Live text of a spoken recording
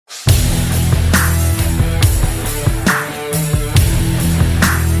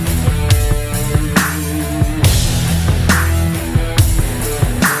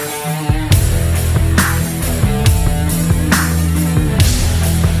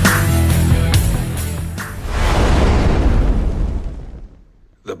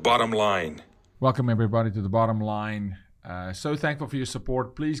Bottom Line. Welcome, everybody, to The Bottom Line. So thankful for your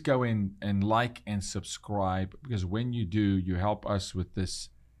support. Please go in and like and subscribe, because when you do, you help us with this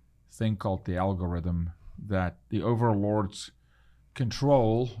thing called the algorithm that the overlords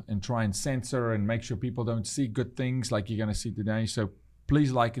control and try and censor and make sure people don't see good things like you're going to see today. So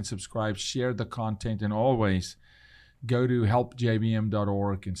please like and subscribe, share the content, and always go to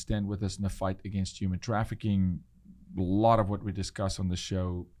helpjbm.org and stand with us in the fight against human trafficking. A lot of what we discuss on the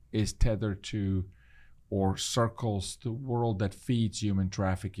show is tethered to or circles the world that feeds human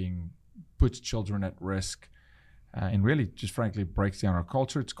trafficking, puts children at risk, and really just frankly breaks down our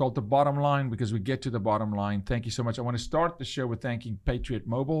culture. It's called The Bottom Line because we get to the bottom line. Thank you so much. I want to start the show with thanking Patriot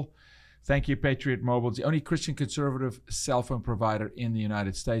Mobile. Thank you, Patriot Mobile. It's the only Christian conservative cell phone provider in the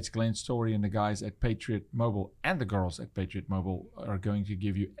United States. Glenn Story and the guys at Patriot Mobile and the girls at Patriot Mobile are going to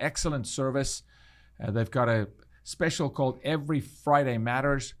give you excellent service. They've got a special called Every Friday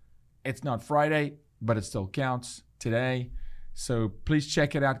Matters. It's not Friday, but it still counts today. So please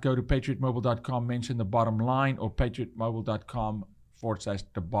check it out. Go to patriotmobile.com, mention The Bottom Line, or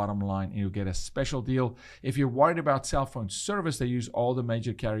patriotmobile.com/The Bottom Line, and you'll get a special deal. If you're worried about cell phone service, they use all the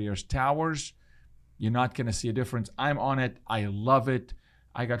major carriers' towers. You're not going to see a difference. I'm on it. I love it.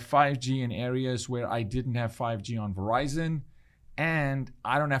 I got 5G in areas where I didn't have 5G on Verizon. And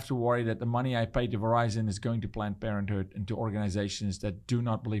I don't have to worry that the money I pay to Verizon is going to Planned Parenthood and to organizations that do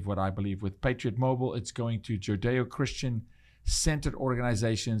not believe what I believe. With Patriot Mobile, it's going to Judeo-Christian centered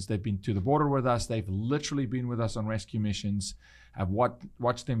organizations. They've been to the border with us. They've literally been with us on rescue missions. I've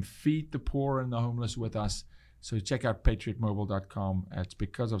watched them feed the poor and the homeless with us. So check out patriotmobile.com. It's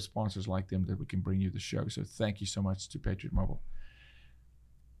because of sponsors like them that we can bring you the show. So thank you so much to Patriot Mobile.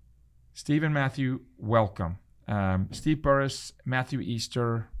 Steve and Matthew, welcome. Steve Burris, Matthew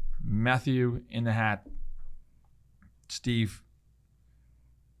Easter, Matthew in the hat. Steve,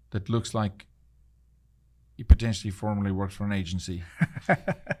 that looks like he potentially formerly works for an agency.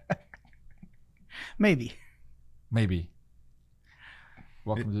 Maybe.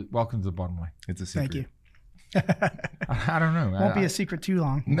 Welcome to The Bottom Line. It's a secret. Thank you. I don't know. Won't be a secret too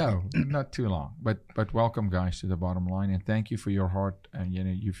long. No, not too long. But welcome, guys, to The Bottom Line, and thank you for your heart. And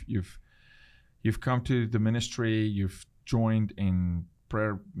you've come to the ministry. You've joined in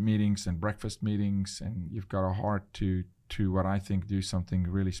prayer meetings and breakfast meetings, and you've got a heart to what I think do something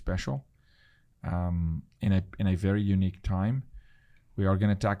really special in a very unique time. We are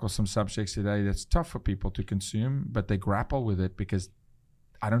going to tackle some subjects today that's tough for people to consume, but they grapple with it because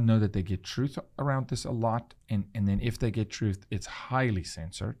I don't know that they get truth around this a lot. And then if they get truth, it's highly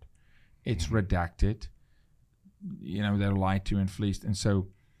censored. It's redacted. They're lied to and fleeced. And so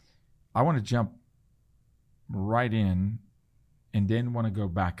I want to jump right in and then want to go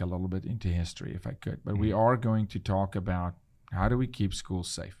back a little bit into history if I could. But we are going to talk about how do we keep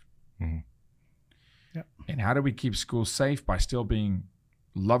schools safe? Mm-hmm. Yep. And how do we keep schools safe by still being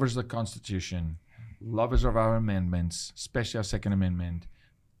lovers of the Constitution, lovers of our amendments, especially our Second Amendment,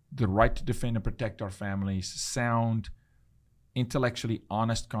 the right to defend and protect our families, sound, intellectually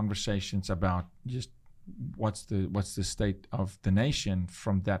honest conversations about just what's the state of the nation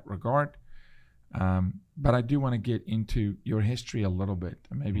from that regard. But I do want to get into your history a little bit.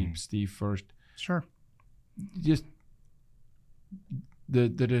 Maybe Steve first. Sure. Just the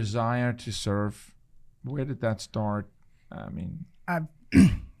desire to serve. Where did that start?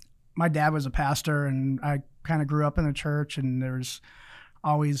 My dad was a pastor, and I kind of grew up in the church, and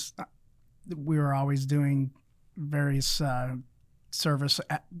we were always doing various service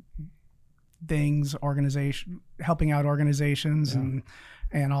things, helping out organizations, and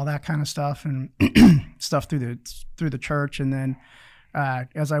all that kind of stuff, and stuff through the church. And then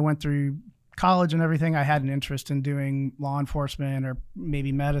as I went through college and everything, I had an interest in doing law enforcement or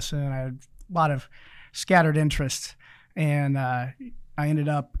maybe medicine. I had a lot of scattered interests, and I ended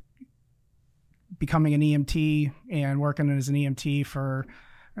up becoming an EMT and working as an EMT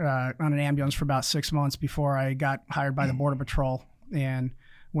on an ambulance for about 6 months before I got hired by the Border Patrol, and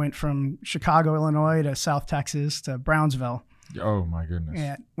went from Chicago, Illinois to South Texas to Brownsville. Oh my goodness!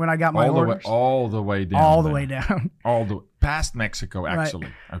 And when I got my orders, all the way down, past Mexico, actually.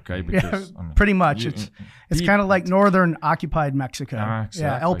 Right. Okay, because pretty much it's kind of like northern occupied Mexico. Exactly.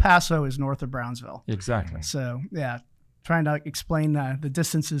 Yeah, El Paso is north of Brownsville. Exactly. So trying to explain the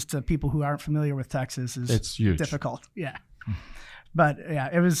distances to people who aren't familiar with Texas is huge. Difficult. Yeah, but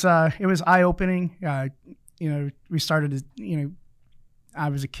it was eye opening. We started. I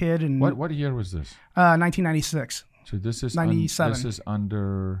was a kid, and what year was this? 1996. So this is 97. This is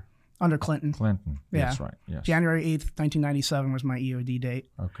under Clinton. Clinton. Yeah. That's right. Yes. January 8th, 1997 was my EOD date.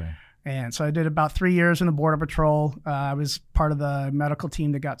 Okay. And so I did about 3 years in the Border Patrol. I was part of the medical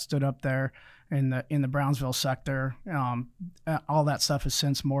team that got stood up there in the Brownsville sector. All that stuff has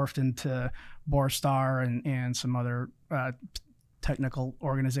since morphed into Borstar and some other technical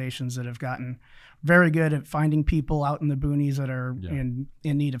organizations that have gotten very good at finding people out in the boonies that are in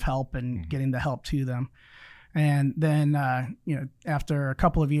need of help and getting the help to them. And then, after a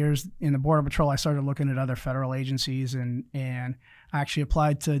couple of years in the Border Patrol, I started looking at other federal agencies, and I actually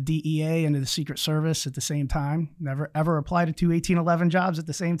applied to DEA and to the Secret Service at the same time. Never ever applied to 2 1811 jobs at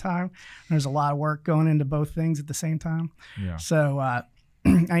the same time. There's a lot of work going into both things at the same time. Yeah. So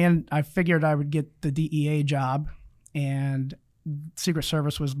I figured I would get the DEA job, and Secret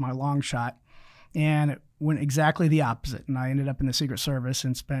Service was my long shot. And it went exactly the opposite. And I ended up in the Secret Service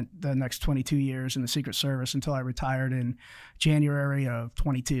and spent the next 22 years in the Secret Service until I retired in January of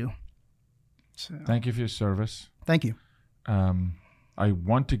 22. So, thank you for your service. Thank you. I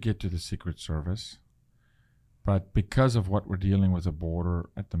want to get to the Secret Service, but because of what we're dealing with the border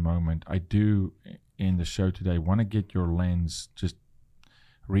at the moment, I do, in the show today, want to get your lens, just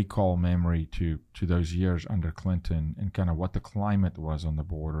recall memory to those years under Clinton and kind of what the climate was on the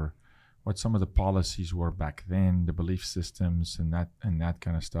border, what some of the policies were back then, the belief systems and that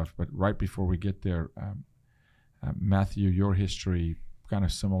kind of stuff. But right before we get there, Matthew, your history kind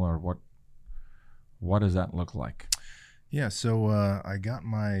of similar. What does that look like? Yeah, so I got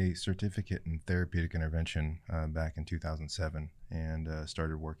my certificate in therapeutic intervention back in 2007 and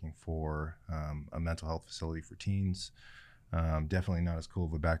started working for a mental health facility for teens. Definitely not as cool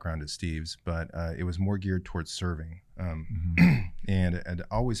of a background as Steve's, but it was more geared towards serving. And I'd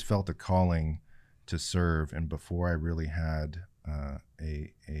always felt a calling to serve. And before I really had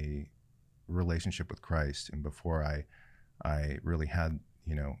a relationship with Christ, and before I really had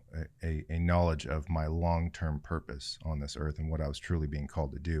a knowledge of my long-term purpose on this earth and what I was truly being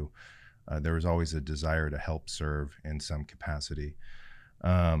called to do, there was always a desire to help serve in some capacity.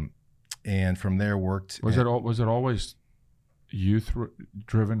 And from there worked. Was it always youth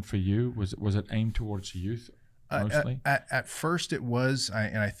driven for you? Was it aimed towards youth mostly? At first it was,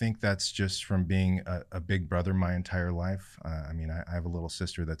 and I think that's just from being a big brother my entire life. I mean, I have a little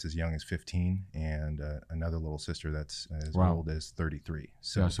sister that's as young as 15 and another little sister that's as old as 33.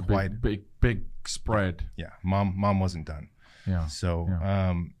 So it's a big spread. Yeah, mom wasn't done. Yeah. So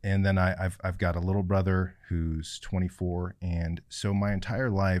and then I've got a little brother who's 24, and so my entire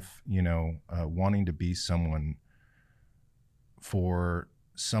life, wanting to be someone for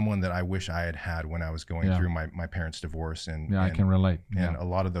someone that I wish I had when I was going through my parents' divorce and I can relate. And a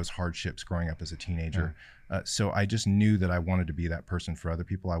lot of those hardships growing up as a teenager. So I just knew that I wanted to be that person for other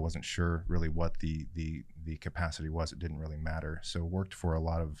people. I wasn't sure really what the capacity was. It didn't really matter. So worked for a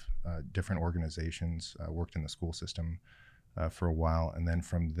lot of different organizations, worked in the school system for a while, and then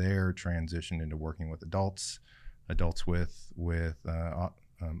from there transitioned into working with adults with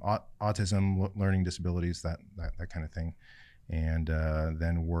autism, learning disabilities, that kind of thing. And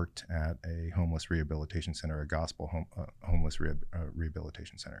then worked at a homeless rehabilitation center, a gospel homeless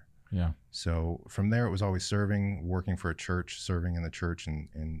rehabilitation center. Yeah. So from there, it was always serving, working for a church, serving in the church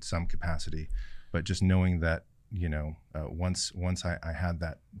in some capacity, but just knowing that, once I had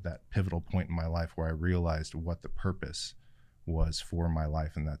that pivotal point in my life where I realized what the purpose was for my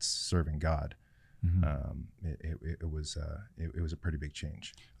life, and that's serving God. It was a pretty big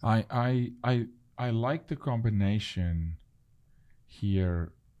change. I like the combination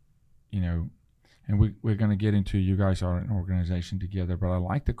here, and we're going to get into, you guys are an organization together, but I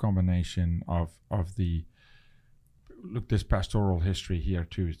like the combination of this pastoral history here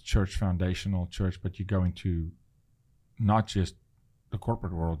too. It's church, foundational church, but you go into not just the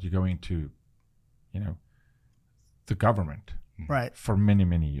corporate world, you go into, the government, right, for many,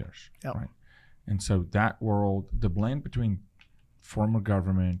 many years. Yep. Right. And so that world, the blend between former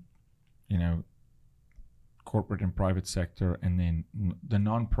government, corporate and private sector, and then the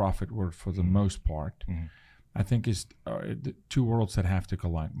nonprofit world for the most part, I think is the two worlds that have to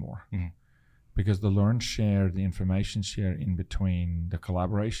collide more, because the learn, share, the information share in between, the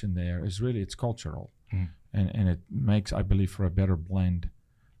collaboration there is really, it's cultural, and it makes, I believe, for a better blend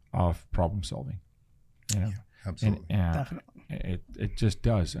of problem solving. Yeah, absolutely. And, definitely. It just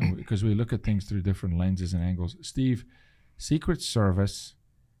does, and because we look at things through different lenses and angles. Steve, Secret Service,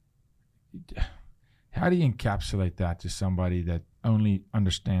 how do you encapsulate that to somebody that only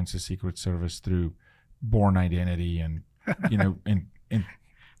understands the Secret Service through Born Identity and and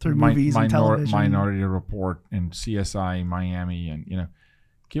through movies and television, Minority Report and CSI Miami, and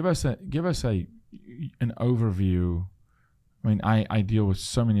give us an overview I mean, I deal with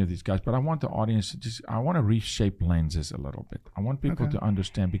so many of these guys, but I want the audience to I want to reshape lenses a little bit. I want people to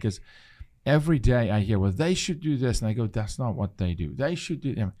understand, because every day I hear, well, they should do this. And I go, that's not what they do. They should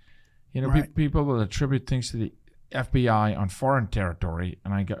do, people will attribute things to the FBI on foreign territory.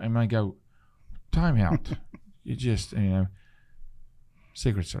 And I go, time out. You just,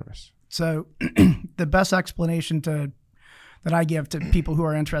 Secret Service. So the best explanation that I give to people who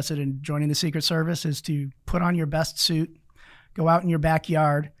are interested in joining the Secret Service is to put on your best suit, go out in your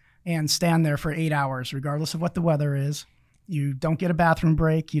backyard, and stand there for 8 hours, regardless of what the weather is. You don't get a bathroom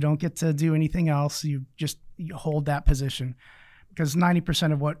break. You don't get to do anything else. You hold that position, because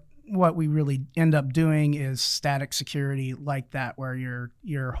 90% of what we really end up doing is static security like that, where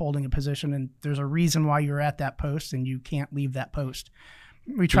you're holding a position, and there's a reason why you're at that post, and you can't leave that post.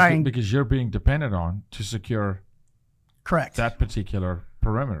 Because you're being depended on to secure correct that particular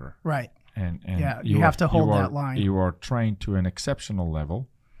perimeter. Right. And you have to hold that line. You are trained to an exceptional level.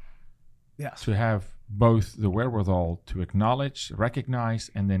 Yes. To have both the wherewithal to acknowledge,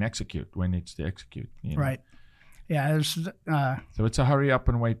 recognize, and then execute when it's to execute. Right. Yeah. So it's a hurry up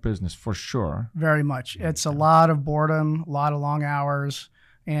and wait business for sure. Very much. It's a lot of boredom, a lot of long hours,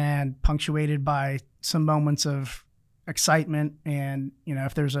 and punctuated by some moments of excitement. And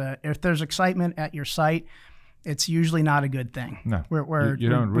if there's excitement at your site, it's usually not a good thing. No, you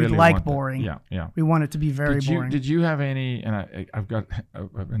don't really like want boring. That. Yeah. We want it to be very boring. Did you have any? And I've got a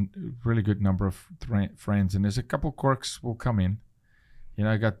really good number of friends, and there's a couple quirks will come in.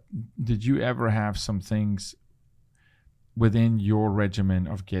 Did you ever have some things within your regimen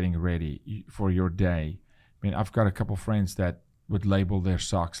of getting ready for your day? I mean, I've got a couple friends that would label their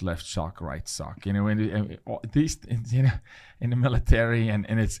socks left sock, right sock. In the military,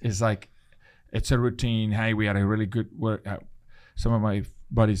 and it's like. It's a routine. Hey, we had a really good work. Some of my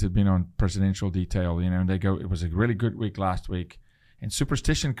buddies had been on presidential detail, and they go, it was a really good week last week. And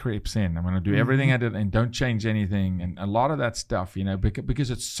superstition creeps in. I'm going to do everything I did and don't change anything. And a lot of that stuff,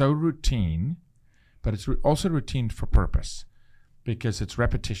 because it's so routine, but it's also routine for purpose, because it's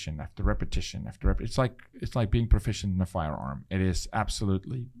repetition after repetition after repetition. It's like being proficient in a firearm. It is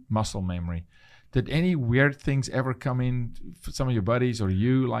absolutely muscle memory. Did any weird things ever come in for some of your buddies or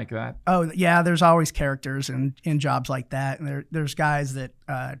you like that? Oh, yeah. There's always characters in jobs like that. And there's guys that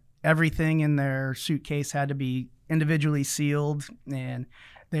everything in their suitcase had to be individually sealed, and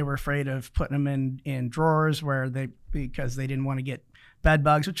they were afraid of putting them in drawers because they didn't want to get bed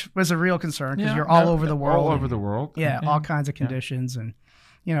bugs, which was a real concern, because you're all over the world. All over the world. Yeah, all kinds of conditions. And,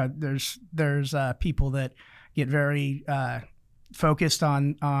 there's people that get very focused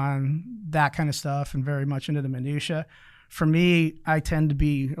on that kind of stuff and very much into the minutia. For me, I tend to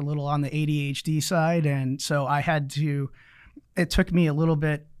be a little on the ADHD side, and so it took me a little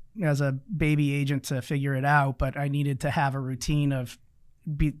bit as a baby agent to figure it out, but I needed to have a routine of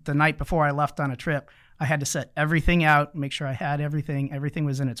the night before I left on a trip. I had to set everything out, make sure I had everything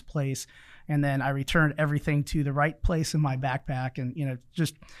was in its place, and then I returned everything to the right place in my backpack, and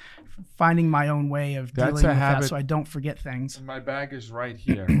just finding my own way of dealing with that so I don't forget things. And my bag is right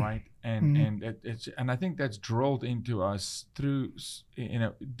here, right? And and I think that's drilled into us through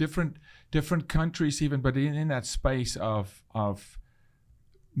different countries even, but in that space of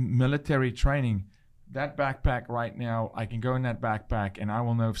military training. That backpack right now, I can go in that backpack and I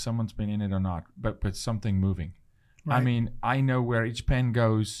will know if someone's been in it or not, but something moving. Right. I mean, I know where each pen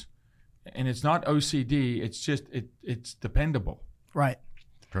goes, and it's not OCD. It's just, it's dependable. Right.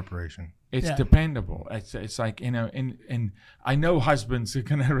 Preparation. It's dependable. It's like, and I know husbands are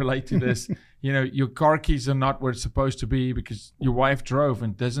going to relate to this. Your car keys are not where it's supposed to be because your wife drove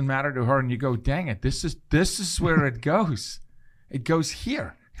and it doesn't matter to her. And you go, dang it, this is where it goes. It goes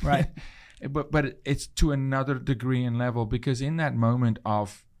here. Right. But it's to another degree and level, because in that moment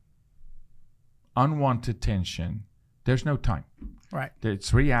of unwanted tension, there's no time. Right.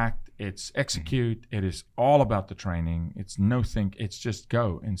 It's react, it's execute. It is all about the training. It's no think. It's just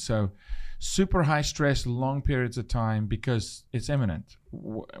go. And so, super high stress, long periods of time, because it's imminent.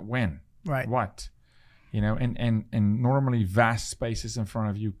 When? Right. What? And normally vast spaces in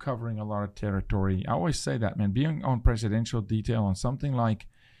front of you, covering a lot of territory. I always say that, man. Being on presidential detail on something like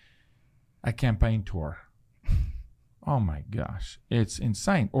a campaign tour. Oh my gosh, it's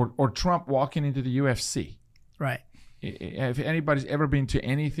insane. Or Trump walking into the UFC. Right. If anybody's ever been to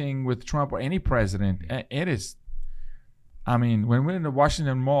anything with Trump or any president, it is. I mean, when we're in the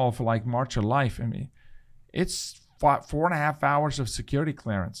Washington Mall for like March of Life, it's 4.5 hours of security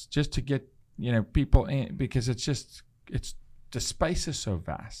clearance just to get people in, because the space is so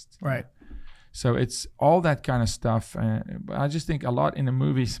vast. Right. So it's all that kind of stuff. I just think a lot in the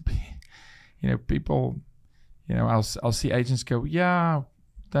movies. People, I'll see agents go, yeah,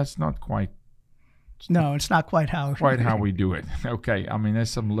 that's not quite. No, it's not quite how we do it. Okay, I mean,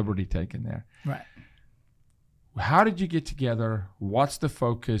 there's some liberty taken there. Right. How did you get together? What's the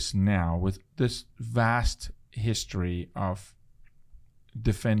focus now with this vast history of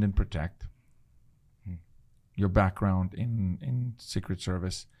defend and protect? Your background in Secret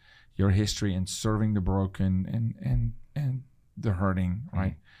Service, your history in serving the broken and the hurting,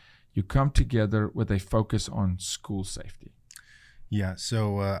 right? You come together with a focus on school safety. Yeah,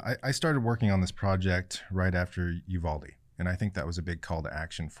 so I started working on this project right after Uvalde, and I think that was a big call to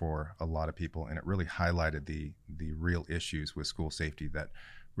action for a lot of people, and it really highlighted the real issues with school safety that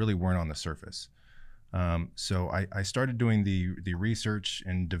really weren't on the surface. So I started doing the research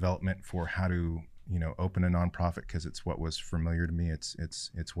and development for how to open a nonprofit, because it's what was familiar to me.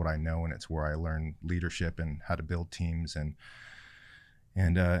 It's what I know, and it's where I learned leadership and how to build teams and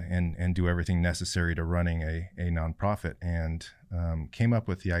do everything necessary to running a nonprofit, and came up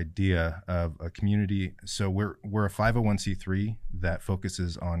with the idea of a community. So we're a 501c3 that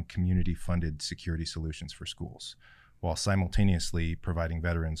focuses on community-funded security solutions for schools, while simultaneously providing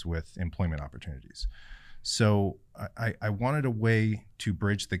veterans with employment opportunities. So I wanted a way to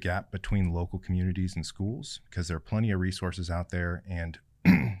bridge the gap between local communities and schools, because there are plenty of resources out there, and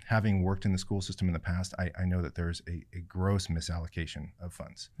having worked in the school system in the past, I know that there's a gross misallocation of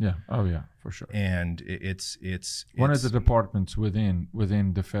funds. Yeah. Oh, yeah, for sure. And it's one of the departments within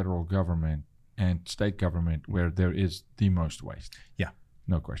the federal government and state government where there is the most waste. Yeah.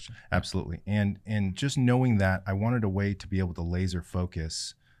 No question. Absolutely. And just knowing that, I wanted a way to be able to laser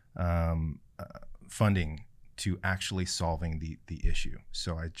focus funding to actually solving the issue.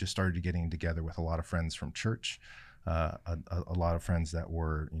 So I just started getting together with a lot of friends from church, a lot of friends that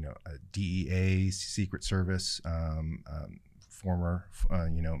were, DEA, Secret Service, former,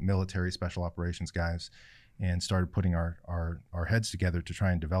 military special operations guys, and started putting our heads together to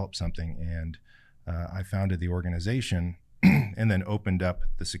try and develop something. And I founded the organization and then opened up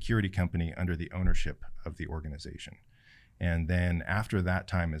the security company under the ownership of the organization. And then after that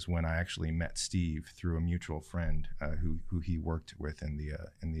time is when I actually met Steve through a mutual friend who he worked with in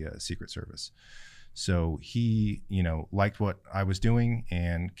the Secret Service. So he, liked what I was doing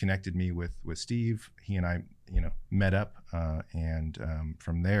and connected me with Steve. He and I, met up, and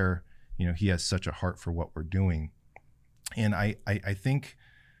from there, he has such a heart for what we're doing. And I think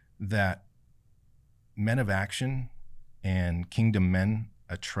that men of action and kingdom men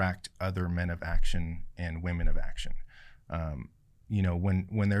attract other men of action and women of action.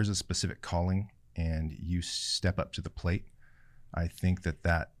 When there's a specific calling and you step up to the plate, I think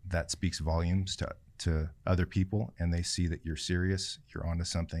that speaks volumes to other people, and they see that you're serious, you're onto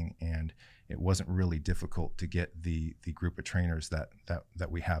something. And it wasn't really difficult to get the group of trainers that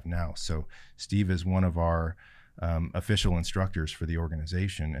we have now. So Steve is one of our official instructors for the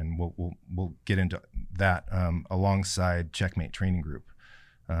organization, and we'll get into that alongside Checkmate Training Group.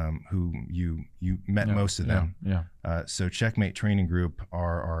 Who you met most of them. Yeah. So Checkmate Training Group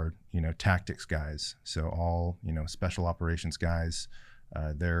are tactics guys. So all special operations guys.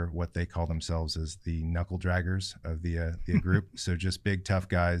 They're what they call themselves as the knuckle draggers of the group. So just big tough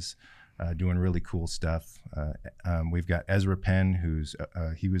guys doing really cool stuff. We've got Ezra Penn,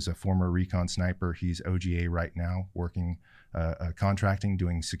 he was a former recon sniper. He's OGA right now, working contracting,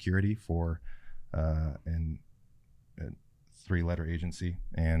 doing security for an 3-letter agency.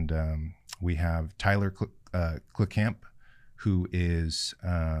 And we have Tyler Klickamp, who is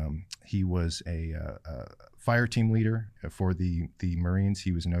he was a fire team leader for the Marines.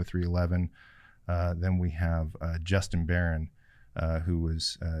 He was an 0311. Then we have Justin Barron, who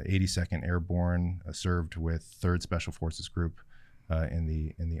was 82nd Airborne, served with 3rd Special Forces Group in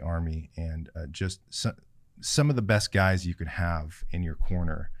the Army, and just some of the best guys you could have in your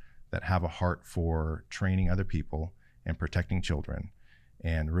corner that have a heart for training other people and protecting children,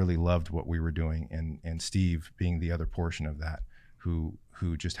 and really loved what we were doing. And Steve being the other portion of that, who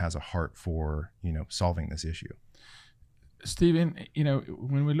just has a heart for, solving this issue. Stephen,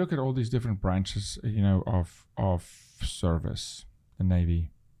 when we look at all these different branches, of service, the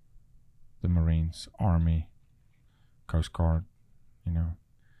Navy, the Marines, Army, Coast Guard,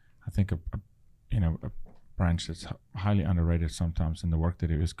 I think a branch that's highly underrated sometimes in the work they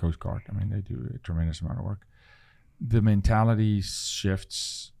do is Coast Guard. I mean, they do a tremendous amount of work. The mentality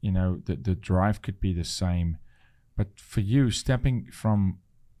shifts, the drive could be the same, but for you, stepping from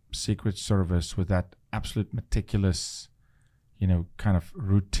Secret Service with that absolute meticulous, kind of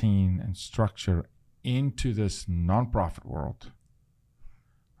routine and structure into this nonprofit world,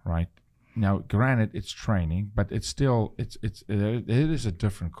 right? Now, granted, it's training, but it's still, it is a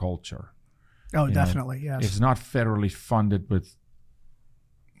different culture. Oh, You know, definitely, yes. It's not federally funded with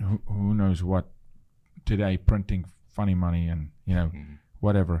who knows what today, printing funny money and,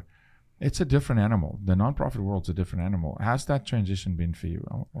 whatever. It's a different animal. The nonprofit world's a different animal. How's that transition been for you,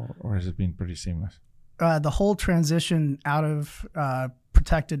 or has it been pretty seamless? The whole transition out of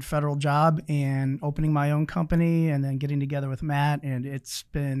protected federal job and opening my own company and then getting together with Matt, and it's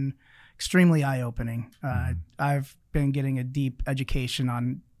been extremely eye-opening. I've been getting a deep education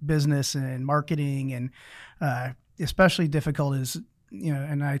on business and marketing, and especially difficult is,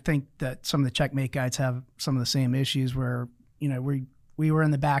 and I think that some of the Checkmate guides have some of the same issues where, we were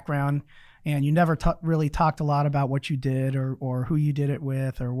in the background and you never really talked a lot about what you did or who you did it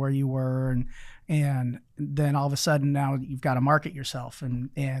with or where you were. And then all of a sudden now you've got to market yourself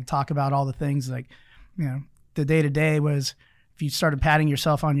and talk about all the things like, the day-to-day was, if you started patting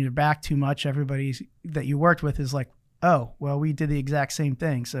yourself on your back too much, everybody that you worked with is like, oh, well, we did the exact same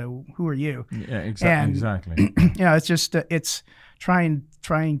thing. So who are you? Yeah, exactly. It's just, it's trying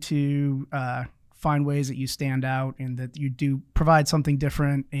to find ways that you stand out and that you do provide something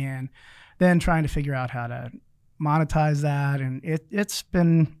different, and then trying to figure out how to monetize that. And it's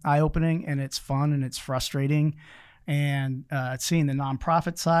been eye-opening, and it's fun, and it's frustrating. And seeing the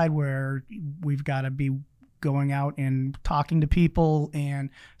nonprofit side where we've got to be going out and talking to people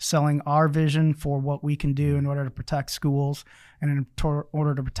and selling our vision for what we can do in order to protect schools and in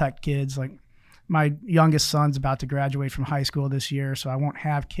order to protect kids. Like, my youngest son's about to graduate from high school this year, so I won't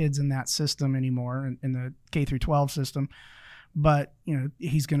have kids in that system anymore, in the K through 12 system. But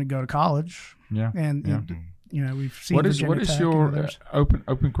he's going to go to college. Yeah. And we've seen. What is your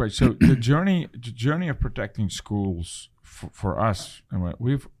open question? So the journey of protecting schools for us, and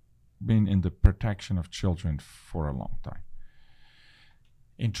we've been in the protection of children for a long time.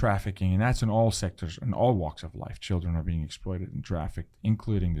 In trafficking, and that's in all sectors, in all walks of life, children are being exploited and trafficked,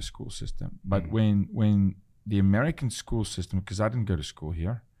 including the school system. But when the American school system, because I didn't go to school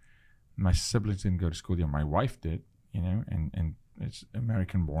here, my siblings didn't go to school here, my wife did, and it's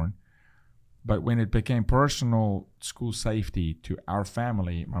American born. But when it became personal school safety to our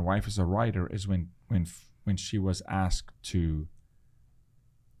family, my wife is a writer, is when she was asked to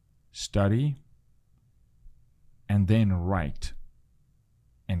study and then write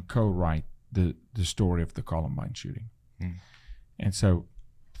and co-write the story of the Columbine shooting. And so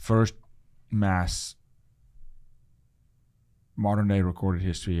first mass modern day recorded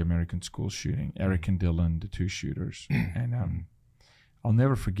history American school shooting, Eric and Dylan, the two shooters. And I'll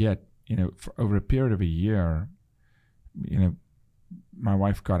never forget, for over a period of a year, my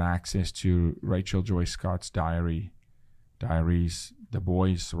wife got access to Rachel Joy Scott's diaries, the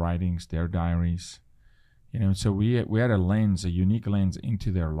boys' writings, their diaries. So we had a unique lens into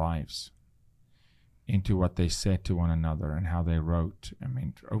their lives, into what they said to one another and how they wrote. I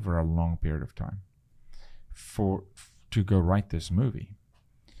mean, over a long period of time, to go write this movie,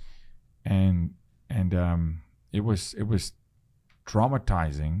 and it was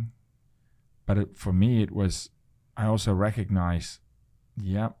traumatizing, but for me it was. I also recognize,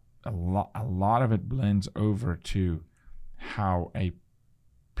 a lot of it blends over to how a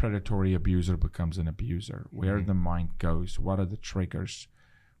predatory abuser becomes an abuser, where the mind goes, what are the triggers,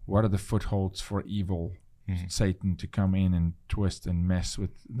 what are the footholds for evil, Satan to come in and twist and mess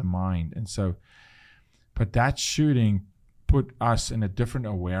with the mind. And so, but that shooting put us in a different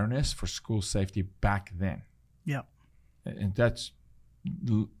awareness for school safety back then. Yeah. And that's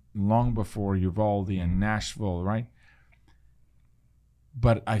long before Uvalde and Nashville, right?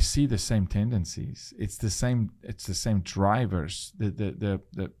 But I see the same tendencies. It's the same drivers. The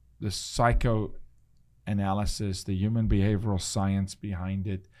psychoanalysis, the human behavioral science behind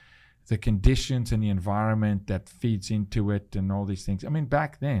it, the conditions and the environment that feeds into it, and all these things. I mean,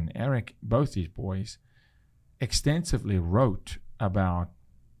 back then, Eric, both these boys, extensively wrote about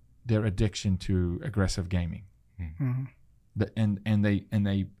their addiction to aggressive gaming, and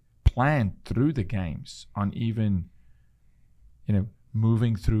they planned through the games on even,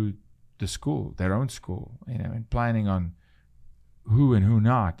 moving through the school, their own school, and planning on who and who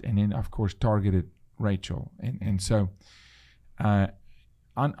not, and then of course targeted Rachel, and so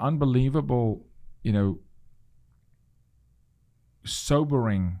unbelievable,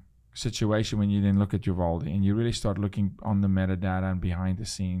 sobering situation when you then look at Uvalde and you really start looking on the metadata and behind the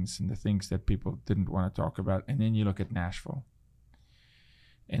scenes and the things that people didn't want to talk about, and then you look at Nashville,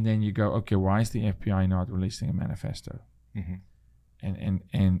 and then you go, okay, why is the FBI not releasing a manifesto?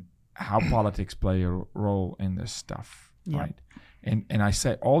 And how politics play a role in this stuff, right? And I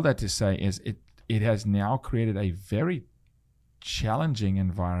say all that to say is it has now created a very challenging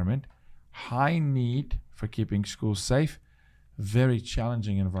environment, high need for keeping schools safe, very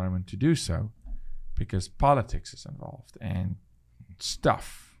challenging environment to do so. because politics is involved and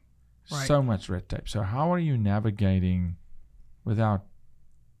stuff, Right. so much red tape. So how are you navigating without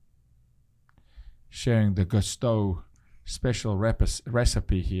sharing the Gusteau special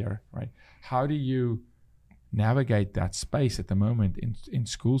recipe here, right? How do you navigate that space at the moment in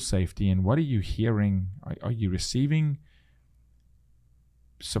school safety, and what are you hearing? Are you receiving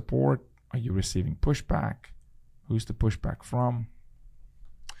support? Are you receiving pushback? Who's the pushback from?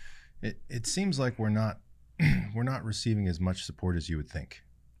 It seems like we're not receiving as much support as you would think.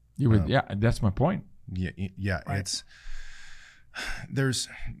 You would, yeah, that's my point. Yeah. Right. There's,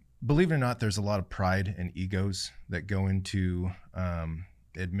 believe it or not, there's a lot of pride and egos that go into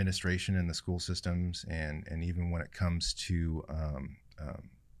administration in the school systems, and even when it comes to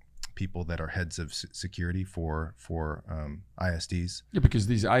people that are heads of security for ISDs. Yeah, because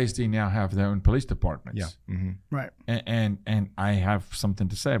these ISD now have their own police departments. Yeah. Mm-hmm. Right. And I have something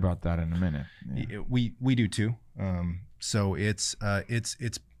to say about that in a minute. Yeah. We do too. So it's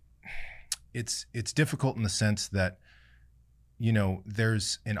difficult in the sense that, you know,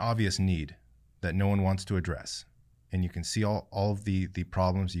 there's an obvious need that no one wants to address, and you can see all of the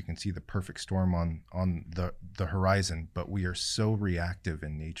problems. You can see the perfect storm on the horizon, but we are so reactive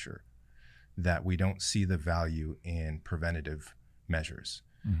in nature that we don't see the value in preventative measures.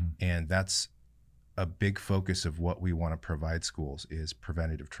 Mm-hmm. And that's a big focus of what we want to provide schools is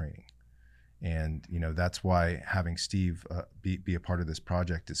preventative training. And, you know, that's why having Steve be a part of this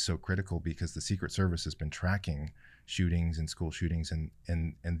project is so critical, because the Secret Service has been tracking shootings and school shootings and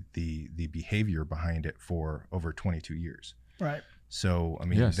the behavior behind it for over 22 years. Right. So, I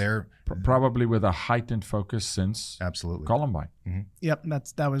mean, yes. they're probably with a heightened focus since absolutely Columbine. Mm-hmm. Yep.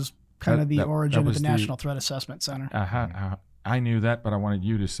 That was kind of the origin of the was National Threat Assessment Center. I knew that, but I wanted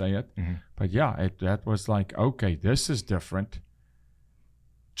you to say it. Mm-hmm. But yeah, that was like, okay, this is different.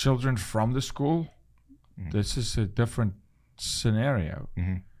 Children from the school, mm-hmm. this is a different scenario.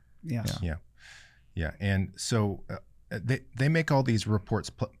 Mm-hmm. Yes. Yeah. And so they make all these reports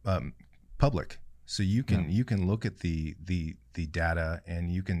public, so you can look at the data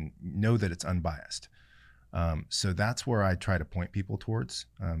and you can know that it's unbiased. So that's where I try to point people towards,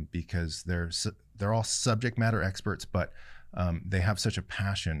 because they're all subject matter experts, but they have such a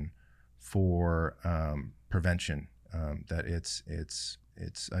passion for prevention that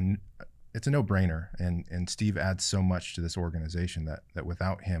it's a no-brainer. And Steve adds so much to this organization that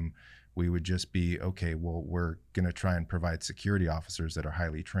without him, we would just be, okay, well, we're going to try and provide security officers that are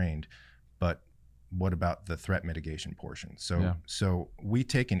highly trained, but what about the threat mitigation portion? So we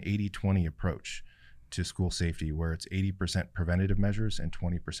take an 80-20 approach to school safety, where it's 80% preventative measures and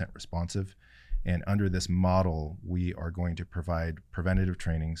 20% responsive. And under this model, we are going to provide preventative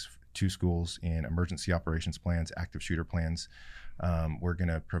trainings to schools in emergency operations plans, active shooter plans. We're going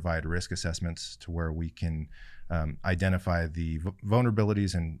to provide risk assessments to where we can identify the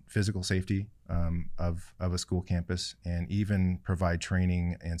vulnerabilities and physical safety of a school campus, and even provide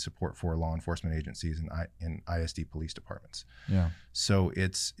training and support for law enforcement agencies and ISD police departments. Yeah. So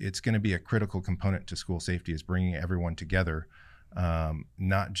it's going to be a critical component to school safety, is bringing everyone together,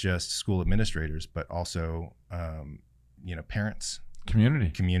 not just school administrators, but also parents.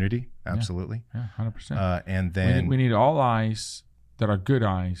 Community, absolutely. Yeah, 100%. And then we need all eyes that are good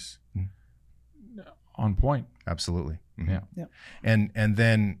eyes on point. Absolutely. Mm-hmm. Yeah. And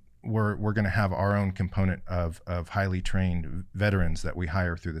then we're going to have our own component of highly trained veterans that we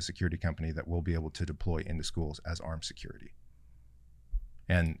hire through the security company that we'll be able to deploy into schools as armed security.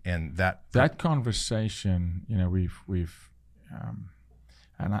 And that conversation, we've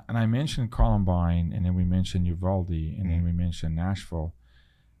and I mentioned Columbine, and then we mentioned Uvalde, and then we mentioned Nashville,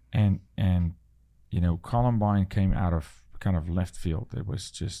 and Columbine came out of kind of left field. It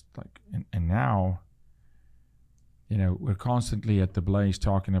was just like, and now, we're constantly at the Blaze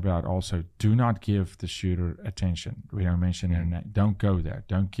talking about also, do not give the shooter attention. We don't mention their name. Don't go there.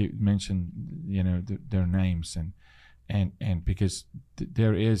 Don't mention their names, and because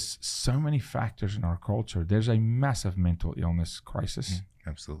there is so many factors in our culture. There's a massive mental illness crisis.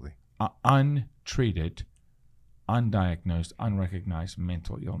 Absolutely. Untreated, undiagnosed, unrecognized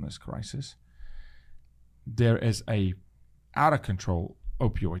mental illness crisis. There is a out of control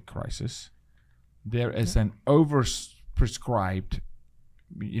opioid crisis. There is an over-prescribed,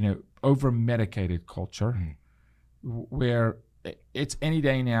 over-medicated culture where it's any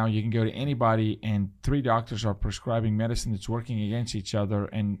day now. You can go to anybody and 3 doctors are prescribing medicine that's working against each other,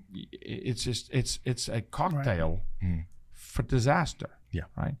 and it's just it's a cocktail for disaster. Yeah.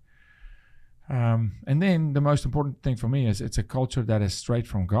 Right. And then the most important thing for me is it's a culture that is straight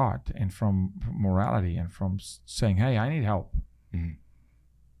from God and from morality and from saying, hey, I need help. Mm-hmm.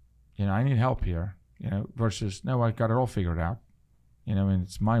 I need help here. versus, no, I got it all figured out, and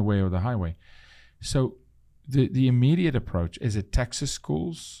it's my way or the highway. So the immediate approach, is it Texas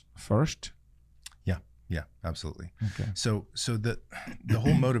schools first? Yeah, absolutely. Okay. So the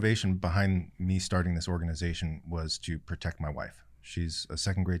whole motivation behind me starting this organization was to protect my wife. She's a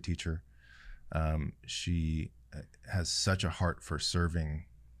second grade teacher. She has such a heart for serving.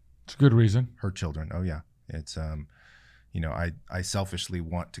 It's a good reason. Her children. Oh yeah. It's, I selfishly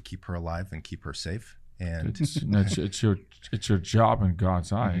want to keep her alive and keep her safe. And it's your job in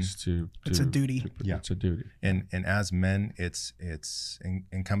God's eyes to it's a duty. It's a duty. And as men, it's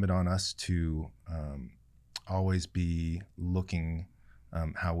incumbent on us to always be looking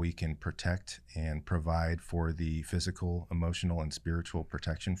how we can protect and provide for the physical, emotional, and spiritual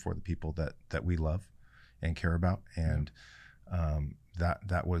protection for the people that we love and care about. And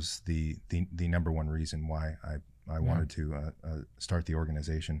that was the number one reason why I wanted to start the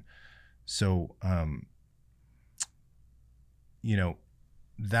organization. So,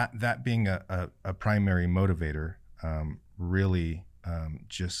 that being a primary motivator, really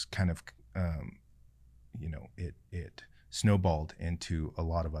just kind of, it snowballed into a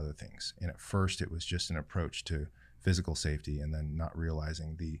lot of other things. And at first it was just an approach to physical safety, and then not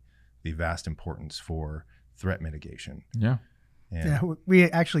realizing the vast importance for threat mitigation. Yeah. And we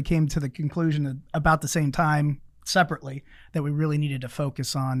actually came to the conclusion at about the same time, separately, that we really needed to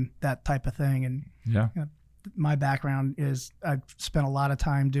focus on that type of thing. And my background is I've spent a lot of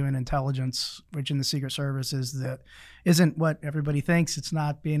time doing intelligence, which in the Secret Service isn't what everybody thinks. It's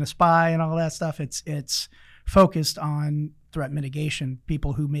not being a spy and all that stuff. It's focused on threat mitigation,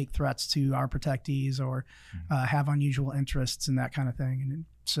 people who make threats to our protectees or have unusual interests and that kind of thing. And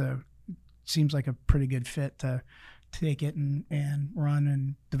so it seems like a pretty good fit to take it and run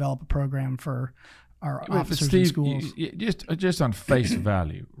and develop a program for our officers Steve, in schools. Just on face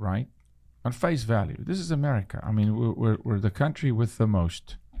value, right? On face value, this is America. I mean, we're the country with the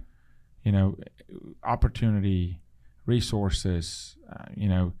most, opportunity, resources.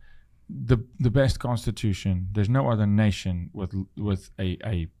 The best constitution. There's no other nation with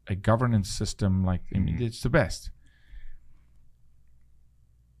a governance system like. I mean, it's the best.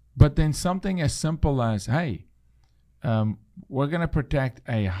 But then something as simple as, hey, we're going to protect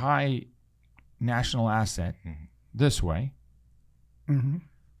a high national asset this way. Mm-hmm.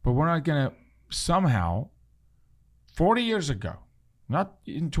 But we're not going to somehow, 40 years ago, not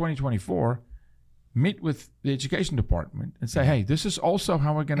in 2024, meet with the education department and say, hey, this is also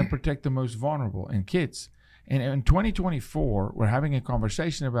how we're going to protect the most vulnerable and kids. And in 2024, we're having a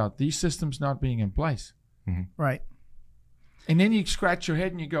conversation about these systems not being in place. Mm-hmm. Right. And then you scratch your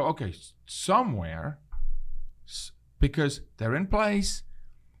head and you go, okay, somewhere, because they're in place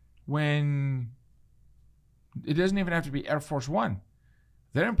when it doesn't even have to be Air Force One.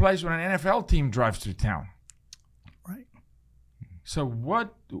 They're in place when an NFL team drives through town. Right. So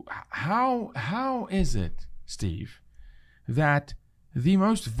how is it, Steve, that the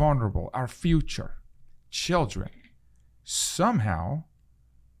most vulnerable, our future children, somehow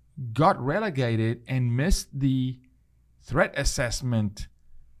got relegated and missed the threat assessment,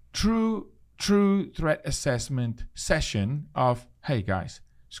 true threat assessment session of, hey guys,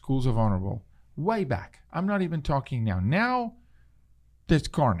 schools are vulnerable, way back. I'm not even talking now. Now, there's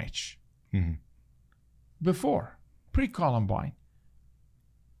carnage. Mm-hmm. Before, pre-Columbine.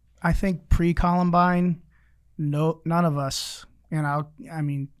 I think pre-Columbine, none of us, and I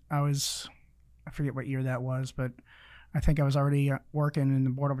forget what year that was, but I think I was already working in the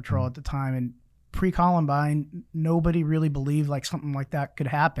Border Patrol at the time, and pre-Columbine, nobody really believed like something like that could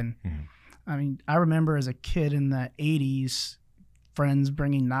happen. Mm-hmm. I mean, I remember as a kid in the 80s, friends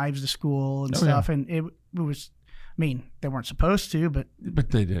bringing knives to school and stuff, and it was, I mean, they weren't supposed to, but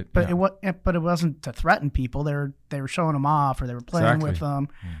they did. But it wasn't to threaten people. They were showing them off, or they were playing with them,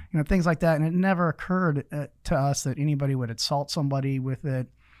 things like that. And it never occurred to us that anybody would assault somebody with it.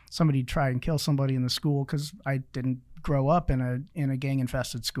 Somebody try and kill somebody in the school, because I didn't grow up in a gang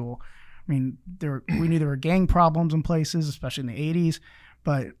infested school. I mean, we knew there were gang problems in places, especially in the 80s,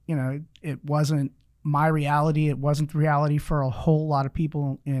 but it wasn't my reality. It wasn't the reality for a whole lot of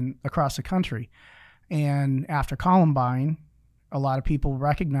people across the country. And after Columbine, a lot of people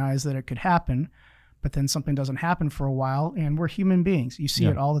recognized that it could happen, but then something doesn't happen for a while, and we're human beings. You see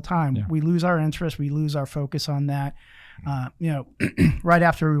it all the time. Yeah. We lose our interest. We lose our focus on that. Right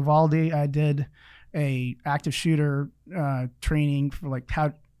after Uvalde, I did a active shooter training for like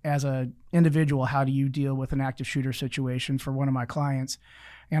how, as an individual, how do you deal with an active shooter situation for one of my clients?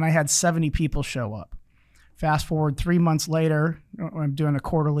 And I had 70 people show up. Fast forward 3 months later, I'm doing a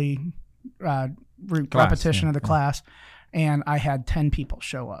quarterly repetition of the class, and I had 10 people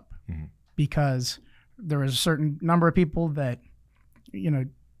show up because there was a certain number of people that,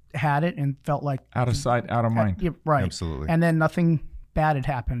 had it and felt like Out of sight, out of mind. Yeah, right. Absolutely. And then nothing bad had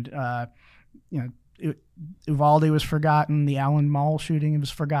happened. Uvalde was forgotten. The Allen Mall shooting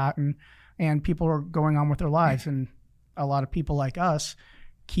was forgotten, and people are going on with their lives. And a lot of people like us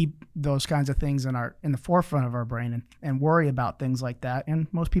keep those kinds of things in the forefront of our brain and worry about things like that. And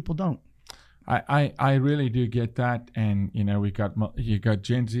most people don't. I really do get that. And, you got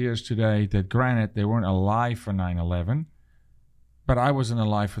Gen Zers today that, granted, they weren't alive for 9/11, but I wasn't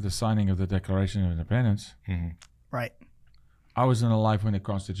alive for the signing of the Declaration of Independence. Mm-hmm. Right. I wasn't alive when the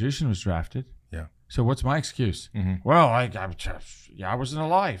Constitution was drafted. Yeah. So what's my excuse? Mm-hmm. Well, I wasn't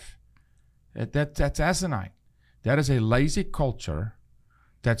alive. That's asinine. That is a lazy culture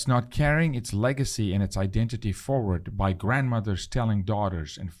that's not carrying its legacy and its identity forward by grandmothers telling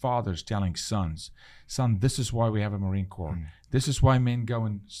daughters and fathers telling sons, son, this is why we have a Marine Corps. Mm. This is why men go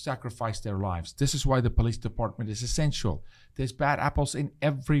and sacrifice their lives. This is why the police department is essential. There's bad apples in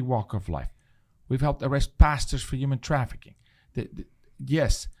every walk of life. We've helped arrest pastors for human trafficking.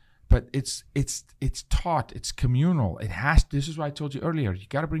 Yes, but it's taught, it's communal. This is what I told you earlier. You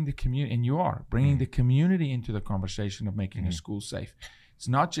got to bring the community, and you are bringing the community into the conversation of making a school safe. It's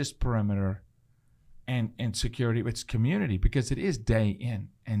not just perimeter and security, it's community, because it is day in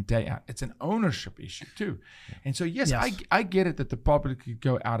and day out. It's an ownership issue too. And so, yes. I get it that the public could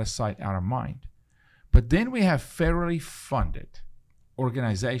go out of sight, out of mind. But then we have federally funded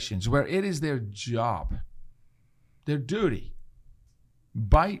organizations where it is their job, their duty,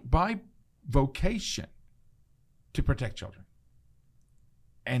 by vocation, to protect children.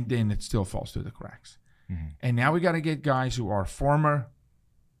 And then it still falls through the cracks. Mm-hmm. And now we got to get guys who are former,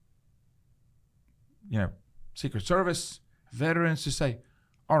 Secret Service veterans to say,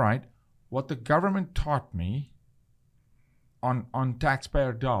 all right, what the government taught me on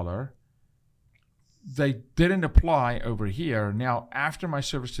taxpayer dollar, they didn't apply over here. Now, after my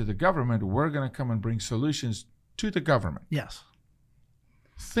service to the government, we're going to come and bring solutions to the government. Yes.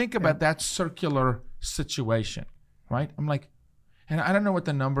 Think about that circular situation, right? I'm like, and I don't know what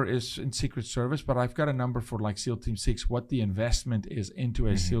the number is in Secret Service, but I've got a number for like SEAL Team 6, what the investment is into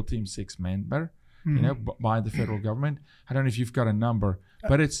a SEAL Team 6 member, by the federal government. I don't know if you've got a number,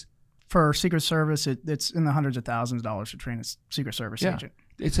 but it's... For Secret Service, it's in the hundreds of thousands of dollars to train a Secret Service agent.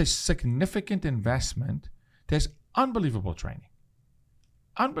 It's a significant investment. There's unbelievable training.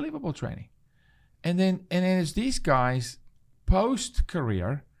 And then it's these guys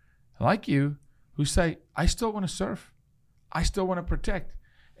post-career, like you, who say, I still want to serve. I still want to protect.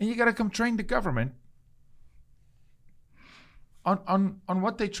 And you got to come train the government on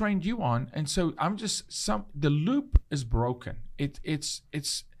what they trained you on. And so the loop is broken. It's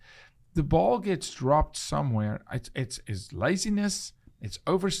the ball gets dropped somewhere. It's laziness, it's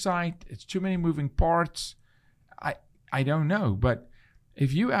oversight, it's too many moving parts. I don't know. But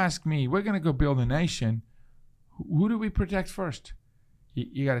if you ask me, we're going to go build a nation. Who do we protect first?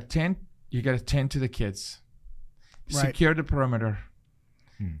 You got to tend to the kids. Right. Secure the perimeter,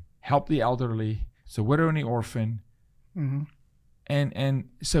 help the elderly, so widow and the orphan. Mm-hmm. And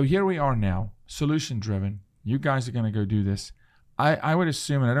so here we are now, solution driven. You guys are going to go do this. I would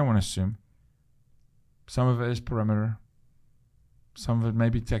assume, and I don't want to assume, some of it is perimeter, some of it may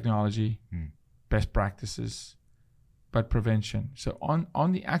be technology, best practices, but prevention. So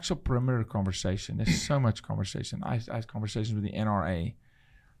on the actual perimeter conversation, there's so much conversation. I had conversations with the NRA,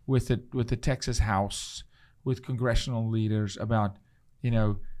 with the Texas House, with congressional leaders about,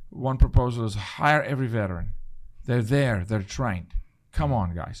 one proposal is hire every veteran. They're there, they're trained. Come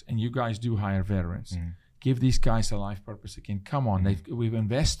on, guys. And you guys do hire veterans. Give these guys a life purpose again. Come on. We've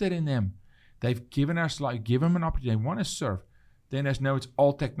invested in them. They've given us life, give them an opportunity. They want to serve. Then it's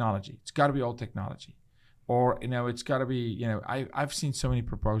all technology. It's got to be all technology. Or, it's got to be, I've seen so many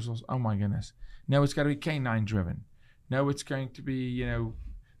proposals. Oh, my goodness. No, it's got to be K9 driven. No, it's going to be,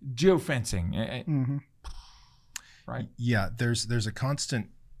 geofencing. Right? Yeah, there's a constant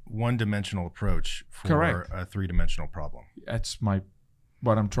one-dimensional approach for Correct. a three-dimensional problem. That's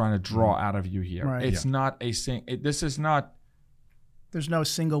what I'm trying to draw out of you here. Right. It's not this is not. There's no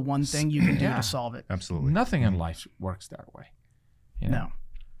single one thing you can do to solve it. Absolutely. Nothing in life works that way. No.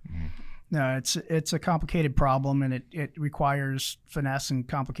 No, it's a complicated problem, and it requires finesse and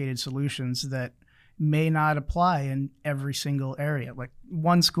complicated solutions that may not apply in every single area. Like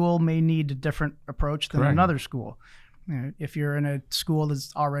one school may need a different approach than Correct. another school. If you're in a school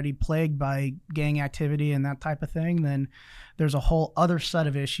that's already plagued by gang activity and that type of thing, then there's a whole other set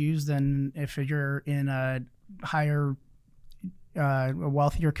of issues than if you're in a higher, a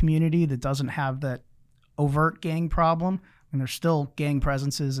wealthier community that doesn't have that overt gang problem. And there's still gang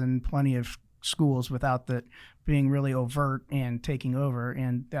presences and plenty of schools without that being really overt and taking over.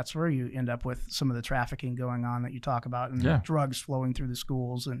 And that's where you end up with some of the trafficking going on that you talk about, and drugs flowing through the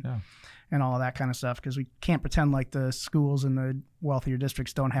schools and all of that kind of stuff, because we can't pretend like the schools in the wealthier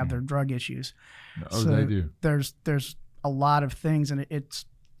districts don't have their drug issues. Oh, they do. There's a lot of things, and it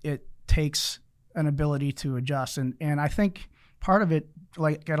takes an ability to adjust. And I think part of it,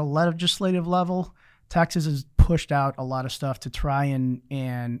 like at a legislative level, Texas has pushed out a lot of stuff to try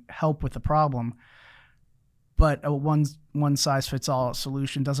and help with the problem. But a one size fits all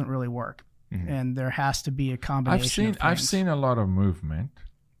solution doesn't really work. And there has to be a combination of things. I've seen a lot of movement.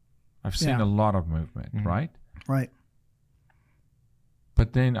 A lot of movement, right? Right.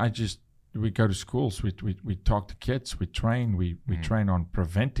 But then we go to schools, we talk to kids, we train, we train on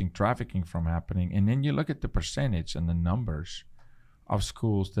preventing trafficking from happening. And then you look at the percentage and the numbers of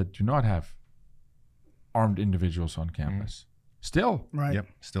schools that do not have armed individuals on campus. Still. Right. Yep.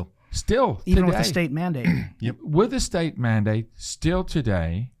 Still. Even today, with the state mandate. Yep. With the state mandate, still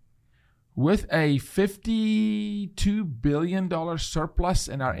today, with a $52 billion surplus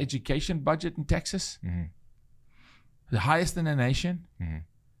in our education budget in Texas, the highest in the nation,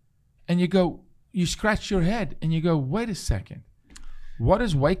 and you scratch your head and you go, wait a second, what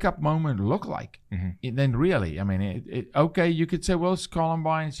does wake up moment look like? And then really, I mean, okay, you could say, well, it's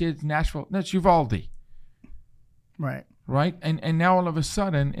Columbine, it's Nashville. No, it's Uvalde. Right? And now all of a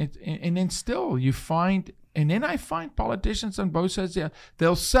sudden, and then still you find, and then I find politicians on both sides,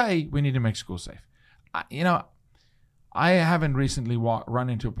 they'll say we need to make schools safe. I haven't recently run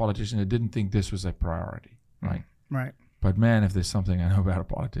into a politician that didn't think this was a priority, right? Right. But man, if there's something I know about a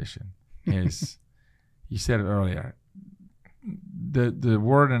politician, is you said it earlier, the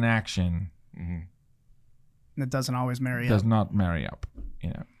word and action that doesn't always marry does up. not marry up,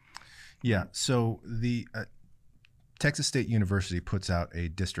 Yeah. So the Texas State University puts out a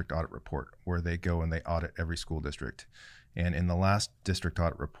district audit report where they go and they audit every school district. And in the last district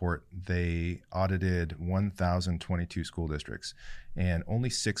audit report, they audited 1,022 school districts, and only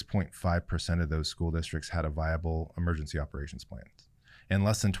 6.5% of those school districts had a viable emergency operations plan, and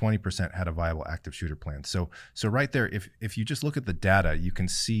less than 20% had a viable active shooter plan. So right there, if you just look at the data, you can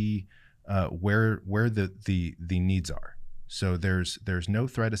see where the needs are. So there's no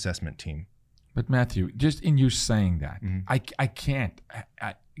threat assessment team. But Matthew, just in you saying that, I can't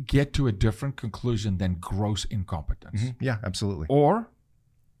get to a different conclusion than gross incompetence. Yeah, absolutely. Or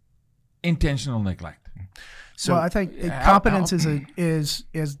intentional neglect. So I think competence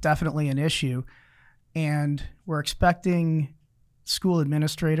is definitely an issue, and we're expecting school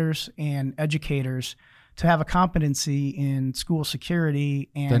administrators and educators to have a competency in school security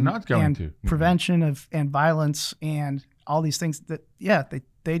and they're not going to prevention of and violence and all these things that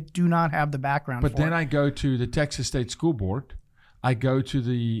they do not have the background but for. Then I go to the Texas State School Board. I go to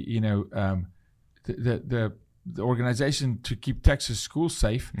the organization to keep Texas schools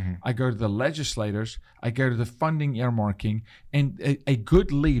safe. I go to the legislators. I go to the funding earmarking. And a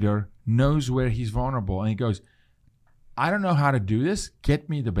good leader knows where he's vulnerable. And he goes, I don't know how to do this. Get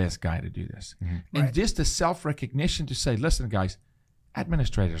me the best guy to do this. And just the self-recognition to say, listen, guys,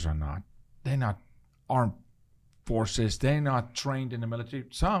 administrators they're not armed forces. They're not trained in the military.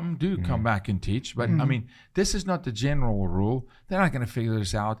 Some do come back and teach, but I mean, this is not the general rule. They're not going to figure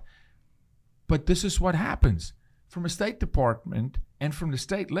this out. But this is what happens from a State Department and from the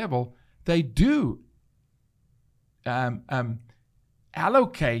state level. They do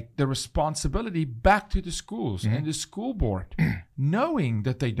allocate the responsibility back to the schools and the school board, knowing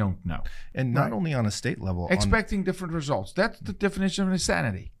that they don't know, and not only on a state level, expecting different results. That's the definition of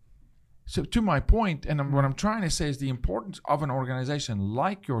insanity. So to my point, and what I'm trying to say is the importance of an organization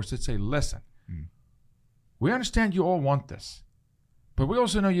like yours that say, listen, we understand you all want this, but we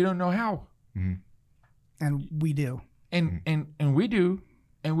also know you don't know how. And we do. And we do,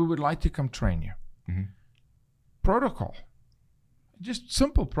 and we would like to come train you. Protocol. Just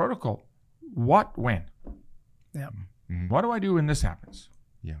simple protocol. What, when? Yeah. What do I do when this happens?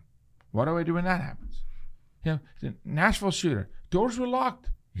 Yeah. What do I do when that happens? The Nashville shooter. Doors were locked.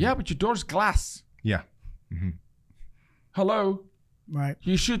 Yeah, but your door's glass. Yeah. Hello? Right.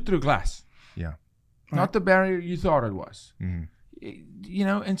 You shoot through glass. Yeah. Not the barrier you thought it was.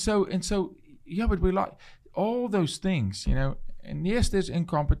 And so, yeah, but we like all those things, and yes, there's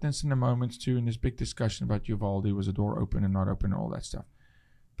incompetence in the moments too, and there's big discussion about Uvalde, was the door open and not open and all that stuff.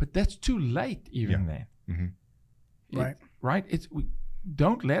 But that's too late even then. Right? We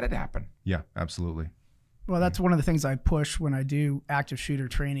don't let it happen. Yeah, absolutely. Well, that's one of the things I push when I do active shooter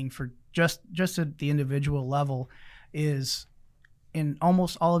training for just at the individual level is in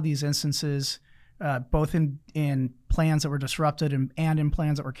almost all of these instances, both in plans that were disrupted and in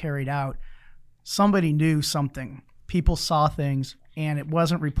plans that were carried out, somebody knew something. People saw things, and it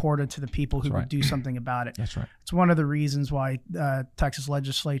wasn't reported to the people who would do something about it. That's right. It's one of the reasons why Texas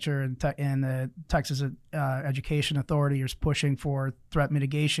legislature and the Texas Education Authority is pushing for threat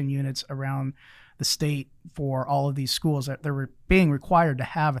mitigation units around the state for all of these schools, that they're being required to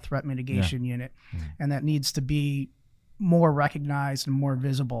have a threat mitigation unit, and that needs to be more recognized and more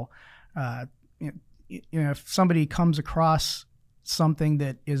visible. If somebody comes across something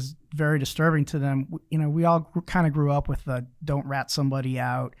that is very disturbing to them, we all kind of grew up with the don't rat somebody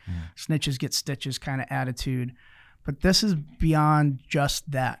out, snitches get stitches kind of attitude. But this is beyond just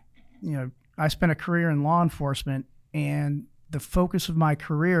that. I spent a career in law enforcement, and the focus of my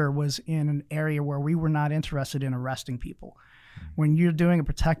career was in an area where we were not interested in arresting people. When you're doing a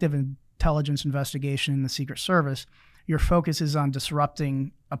protective intelligence investigation in the Secret Service, your focus is on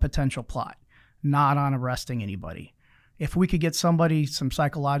disrupting a potential plot, not on arresting anybody. If we could get somebody some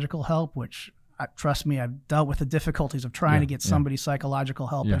psychological help, which, trust me, I've dealt with the difficulties of trying to get somebody psychological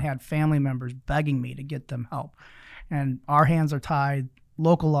help and had family members begging me to get them help. And our hands are tied.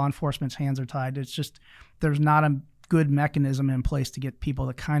 Local law enforcement's hands are tied. It's just there's not a good mechanism in place to get people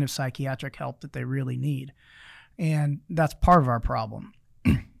the kind of psychiatric help that they really need. And that's part of our problem.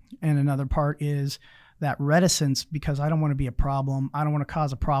 And another part is that reticence, because I don't want to be a problem. I don't want to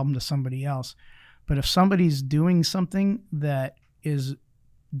cause a problem to somebody else. But if somebody's doing something that is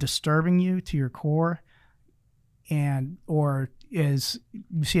disturbing you to your core, or you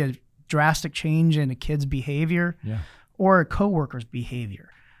see a drastic change in a kid's behavior or a coworker's behavior,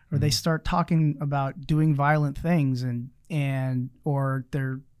 or they start talking about doing violent things or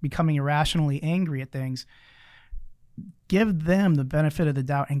they're becoming irrationally angry at things, give them the benefit of the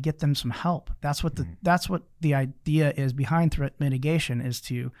doubt and get them some help. That's what the idea is behind threat mitigation, is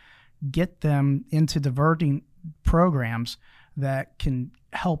to get them into diverting programs that can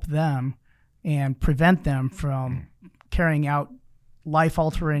help them and prevent them from carrying out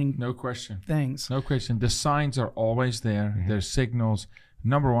life-altering things. No question. The signs are always there. There's signals.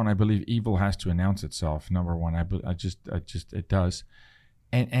 Number one, I believe evil has to announce itself. Number one, it does.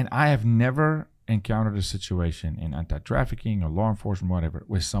 And I have never encountered a situation in anti-trafficking or law enforcement, whatever,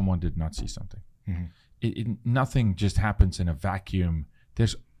 where someone did not see something. Nothing just happens in a vacuum.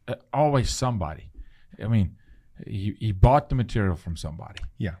 There's always somebody. I mean, he bought the material from somebody.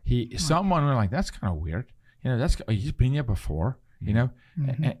 Yeah. Someone was like, that's kind of weird. He's been here before. And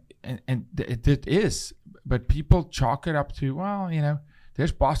it is. But people chalk it up to,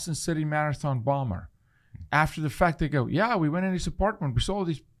 there's Boston City Marathon bomber. After the fact, they go, yeah, we went in his apartment. We saw all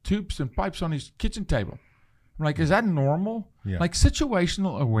these tubes and pipes on his kitchen table. I'm like, is that normal? Yeah. Like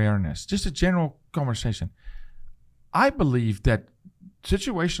situational awareness, just a general conversation. I believe that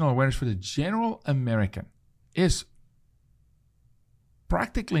situational awareness for the general American is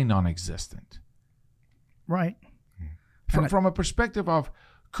practically non-existent. Right. From a perspective of,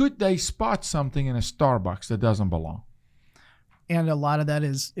 could they spot something in a Starbucks that doesn't belong? And a lot of that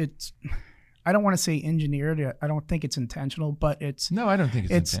is, I don't want to say engineered. I don't think it's intentional, but it's... No, I don't think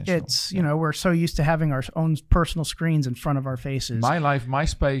it's intentional. It's we're so used to having our own personal screens in front of our faces. My life, my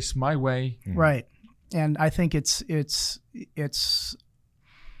space, my way. Right. And I think it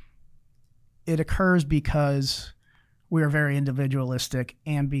occurs because we are very individualistic,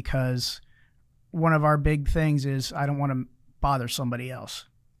 and because one of our big things is I don't want to bother somebody else.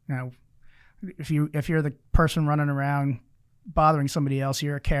 If you're the person running around bothering somebody else,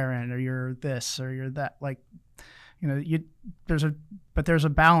 you're a Karen, or you're this, or you're that. There's a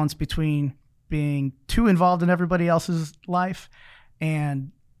balance between being too involved in everybody else's life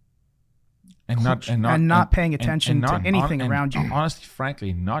and not paying attention to anything around you. Honestly,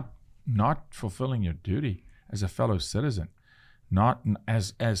 frankly, not fulfilling your duty as a fellow citizen, not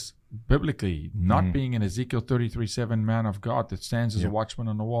as biblically, not being an Ezekiel 33:7 man of God that stands as a watchman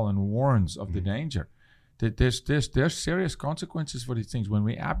on the wall and warns of the danger. There's serious consequences for these things when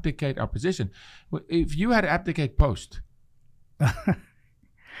we abdicate our position. If you had to abdicate post,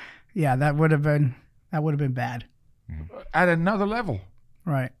 yeah, that would have been bad. At another level,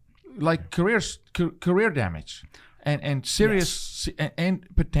 right? Like career damage, and serious and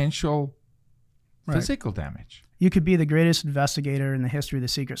potential physical damage. You could be the greatest investigator in the history of the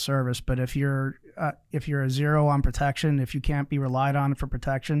Secret Service, but if you're a zero on protection, if you can't be relied on for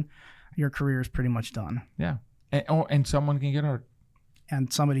protection, your career is pretty much done. Yeah, and someone can get hurt.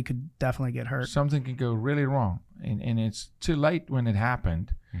 And somebody could definitely get hurt. Something can go really wrong, and it's too late when it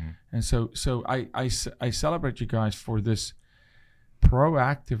happened. And so I celebrate you guys for this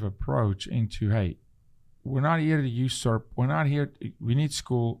proactive approach into, hey, we're not here to usurp. We're not here. We need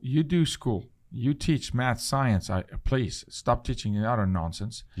school. You do school. You teach math, science. Please stop teaching the other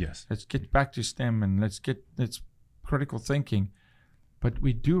nonsense. Yes. Let's get back to STEM and let's critical thinking. But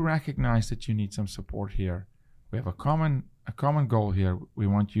we do recognize that you need some support here. We have a common goal here. We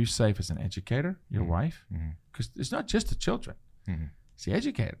want you safe as an educator, your wife, because it's not just the children. It's the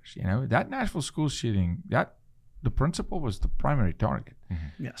educators. You know, that Nashville school shooting, the principal was the primary target.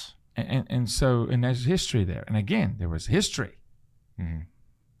 Yes. And there's history there. And again, there was history.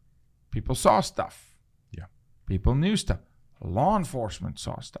 People saw stuff. Yeah. People knew stuff. Law enforcement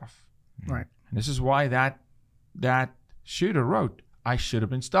saw stuff. Right. And this is why that shooter wrote, I should have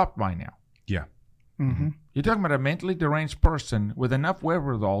been stopped by now. Yeah. You're talking about a mentally deranged person with enough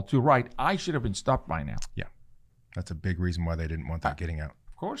wherewithal to write, I should have been stopped by now. Yeah. That's a big reason why they didn't want that getting out.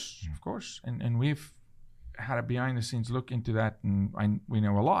 Of course. And we've had a behind-the-scenes look into that, and we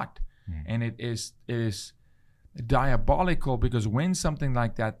know a lot. And it is diabolical, because when something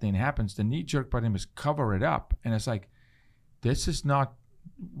like that then happens, the knee-jerk button is cover it up. And it's like, this is not,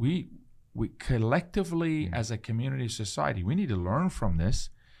 we collectively as a community society, we need to learn from this.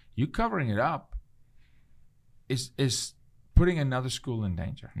 You covering it up is putting another school in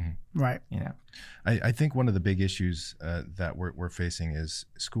danger. Right. You know, I think one of the big issues that we're facing is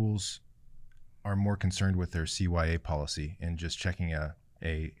schools are more concerned with their CYA policy and just checking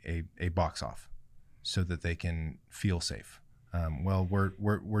a box off so that they can feel safe. Well,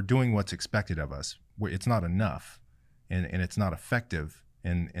 we're doing what's expected of us. It's not enough, and it's not effective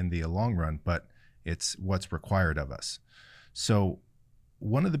in the long run, but it's what's required of us. So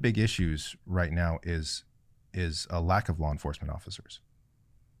one of the big issues right now is a lack of law enforcement officers.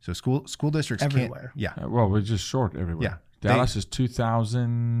 So school districts everywhere. Well, we're just short everywhere. Yeah. Dallas is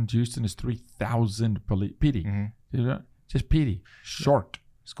 2,000. Houston is 3,000 PD. Just PD. Short.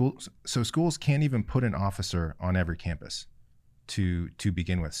 Schools can't even put an officer on every campus to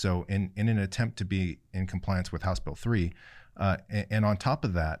begin with. So in an attempt to be in compliance with House Bill 3, and on top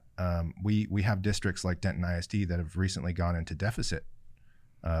of that, we have districts like Denton ISD that have recently gone into deficit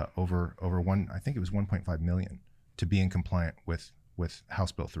over I think it was 1.5 million to be in compliant with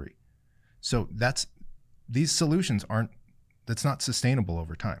House Bill 3. So these solutions that's not sustainable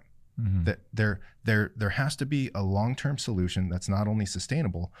over time. That there has to be a long-term solution that's not only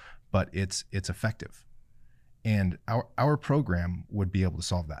sustainable, but it's effective. And our program would be able to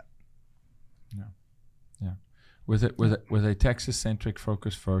solve that. Yeah. With a Texas-centric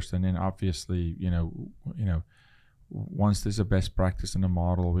focus first, and then obviously, you know, once there's a best practice in a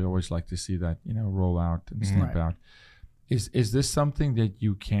model, we always like to see that, you know, roll out and snap out. Is this something that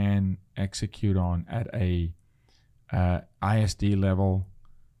you can execute on at a ISD level?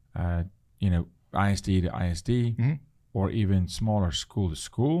 You know, ISD to ISD, or even smaller school to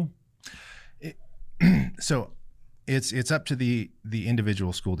school? So it's up to the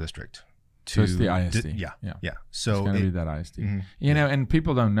individial school district. So it's the ISD. Yeah. So it's going to be that ISD. You know, and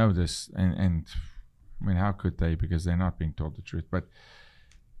people don't know this, and I mean, how could they? Because they're not being told the truth. But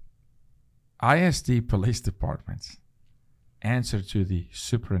ISD police departments answer to the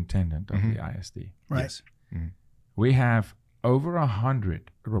superintendent of the ISD. Right. Yes. We have over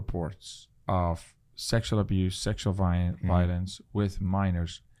 100 reports of sexual abuse, sexual violence with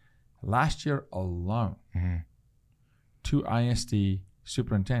minors. Last year alone, 2 ISD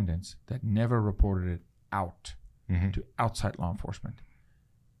superintendents that never reported it out to outside law enforcement.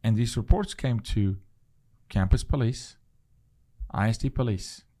 And these reports came to campus police, ISD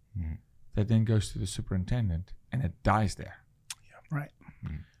police, that then goes to the superintendent, and it dies there. Yeah. Right.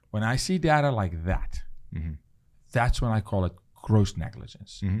 When I see data like that, that's when I call it gross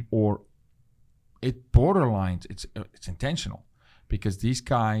negligence, or it borderlines. It's intentional, because these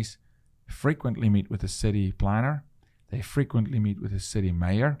guys frequently meet with the city planner. They frequently meet with the city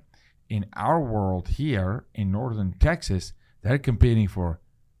mayor. In our world here in northern Texas, they're competing for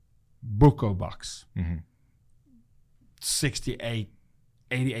buco bucks. $68,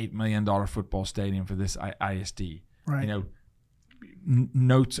 $88 million football stadium for this ISD. Right. You know,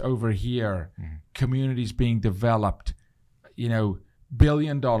 notes over here, communities being developed, you know, $1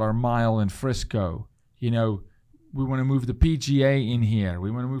 billion mile in Frisco. You know, we want to move the PGA in here.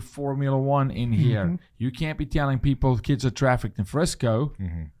 We want to move Formula One in here. You can't be telling people kids are trafficked in Frisco.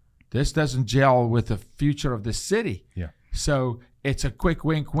 This doesn't gel with the future of the city. Yeah. So it's a quick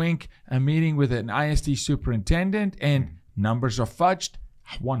wink, wink, a meeting with an ISD superintendent, and numbers are fudged.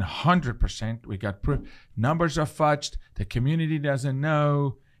 100%. We got proof. Numbers are fudged. The community doesn't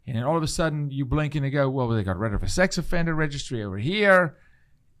know. And then all of a sudden you blink and they go, well, they got rid of a sex offender registry over here.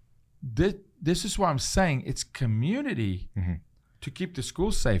 This is why I'm saying it's community to keep the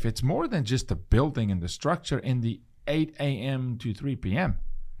schools safe. It's more than just the building and the structure in the 8 a.m. to 3 p.m.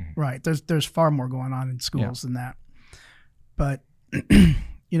 Right. There's far more going on in schools than that. But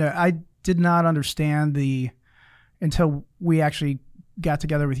I did not understand until we actually got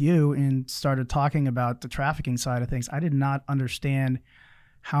together with you and started talking about the trafficking side of things. I did not understand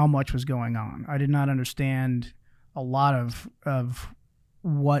how much was going on. I did not understand a lot of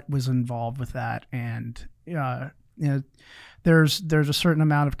what was involved with that. And there's a certain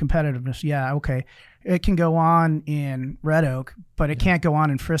amount of competitiveness. Yeah, okay. It can go on in Red Oak, but it can't go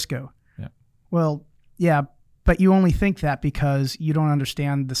on in Frisco. Yeah. Well, yeah, but you only think that because you don't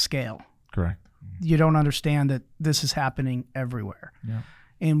understand the scale. Correct. You don't understand that this is happening everywhere. Yeah.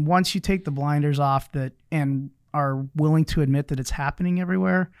 And once you take the blinders off and are willing to admit that it's happening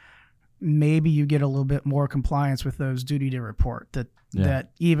everywhere, maybe you get a little bit more compliance with those duty to report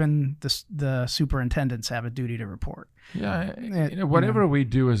that even the superintendents have a duty to report. Yeah. Whatever we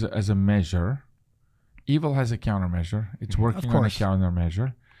do as a measure, evil has a countermeasure. It's working on a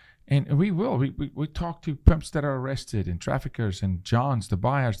countermeasure. And we will. We talk to pimps that are arrested and traffickers and Johns, the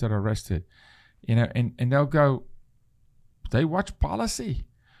buyers that are arrested. And they'll go, they watch policy.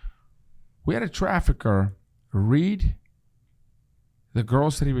 We had a trafficker read the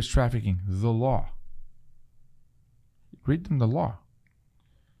girls that he was trafficking the law. Read them the law.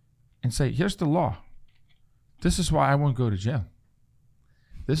 And say, here's the law. This is why I won't go to jail.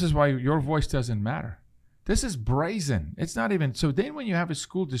 This is why your voice doesn't matter. This is brazen. It's not even. So then when you have a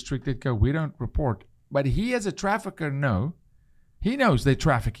school district that go, we don't report. But he as a trafficker he knows they're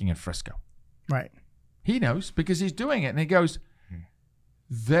trafficking in Frisco. Right. He knows because he's doing it. And he goes,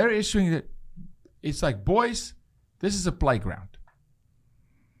 they're issuing it. It's like, boys, this is a playground.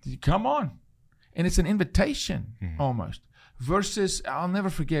 Come on. And it's an invitation almost. Versus, I'll never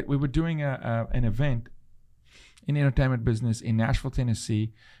forget, we were doing an event in the entertainment business in Nashville,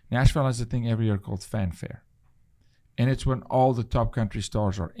 Tennessee. Nashville has a thing every year called Fanfare. And it's when all the top country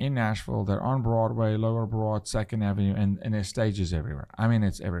stars are in Nashville. They're on Broadway, Lower Broad, 2nd Avenue, and there's stages everywhere. I mean,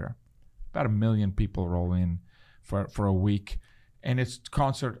 it's everywhere. About 1 million people roll in for a week. And it's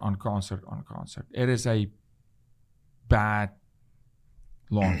concert on concert on concert. It is a bad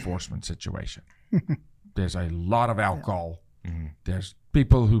law enforcement situation. There's a lot of alcohol. There's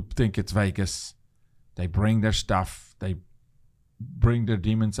people who think it's Vegas. They bring their stuff. They bring their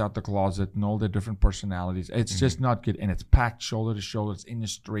demons out the closet and all their different personalities. It's just not good. And it's packed shoulder to shoulder. It's in the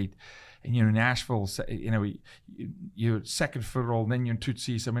street. And Nashville, you're second fiddle, and then you're in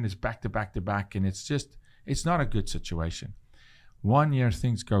Tootsies. I mean, it's back to back to back. And it's not a good situation. 1 year,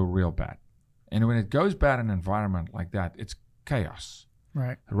 things go real bad. And when it goes bad in an environment like that, it's chaos.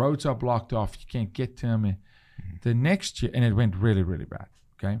 Right. The roads are blocked off. You can't get to them. The next year, and it went really, really bad.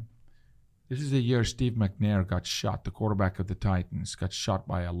 Okay. This is the year Steve McNair got shot, the quarterback of the Titans, got shot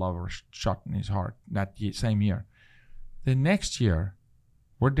by a lover, shot in his heart that same year. The next year,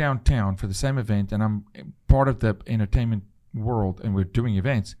 we're downtown for the same event, and I'm part of the entertainment world, and we're doing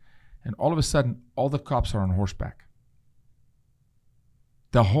events. And all of a sudden, all the cops are on horseback.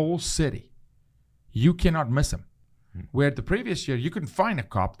 The whole city. You cannot miss them. Where the previous year, you couldn't find a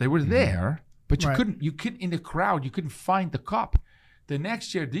cop. They were there, but you couldn't, in the crowd, you couldn't find the cop. The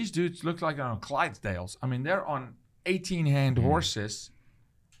next year, these dudes look like they're on Clydesdales. I mean, they're on 18-hand horses,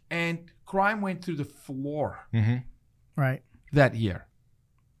 and crime went through the floor right that year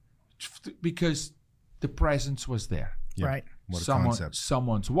because the presence was there. Yeah. Right. What a concept.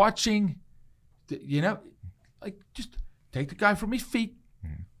 Someone's watching, like just take the guy from his feet,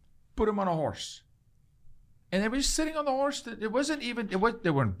 put him on a horse. And they were just sitting on the horse. It wasn't even, they weren't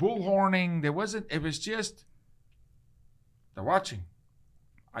bullhorning. It was just, they're watching.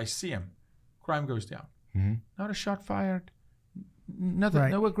 I see him. Crime goes down. Not a shot fired. Nothing.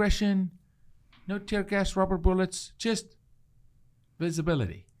 Right. No aggression. No tear gas, rubber bullets. Just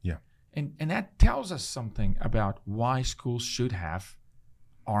visibility. Yeah. And that tells us something about why schools should have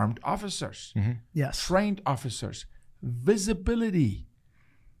armed officers. Yes. Trained officers. Visibility.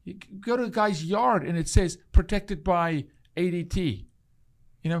 You go to a guy's yard and it says protected by ADT.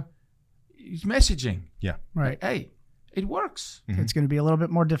 He's messaging. Yeah. Right. Hey, it works. It's going to be a little bit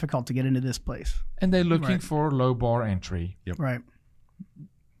more difficult to get into this place. And they're looking for low bar entry. Yep. Right.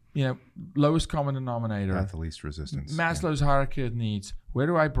 Lowest common denominator. Path of least resistance. Maslow's hierarchy of needs. Where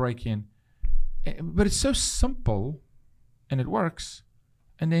do I break in? But it's so simple and it works.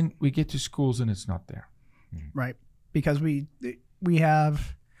 And then we get to schools and it's not there. Right. Because we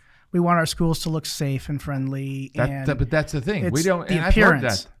want our schools to look safe and friendly. But that's the thing. We don't. The and I've heard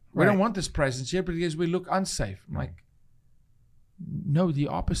appearance. that. We don't want this presence here because we look unsafe. I'm like, no, the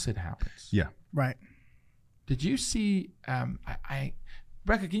opposite happens. Yeah. Right. Did you see?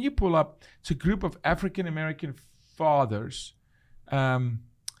 Rebecca, can you pull up? It's a group of African American fathers.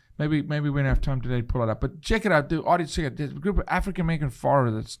 Maybe we don't have time today to pull it up. But check it out. The audience, check it out. There's a group of African American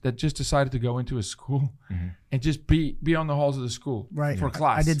fathers that just decided to go into a school and just be on the halls of the school for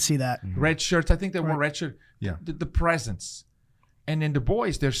class. I did see that. Red shirts. I think they wore red shirts. Yeah. The presence. And then the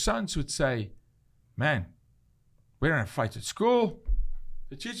boys, their sons would say, man, we don't have fights at school.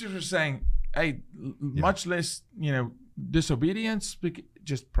 The teachers were saying, hey, much less, disobedience,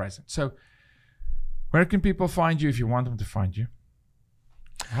 just present. So where can people find you if you want them to find you?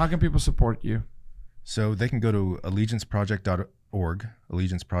 How can people support you? So they can go to allegianceproject.org,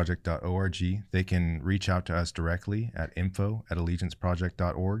 allegianceproject.org. They can reach out to us directly at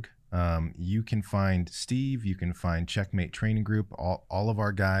info@allegianceproject.org. You can find Steve. You can find Checkmate Training Group. All of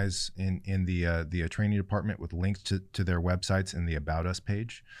our guys in the training department with links to their websites in the About Us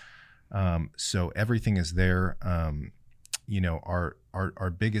page. So everything is there. Our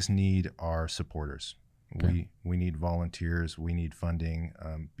biggest need are supporters. Okay. We need volunteers. We need funding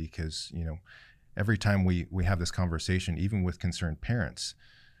because every time we have this conversation, even with concerned parents,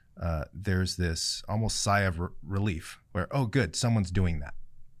 there's this almost sigh of relief where, oh, good, someone's doing that.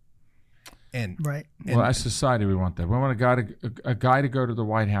 And well, as society, we want that. We want a guy to go to the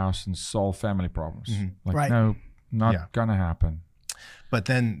White House and solve family problems. No, not gonna happen. But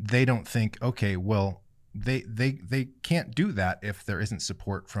then they don't think, okay, well, they can't do that if there isn't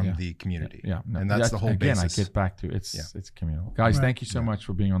support from the community. And that's the whole basis. I get back to it's communal. Guys, thank you so much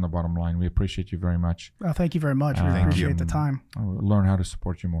for being on the bottom line. We appreciate you very much. Well, thank you very much. We appreciate the time. I'll learn how to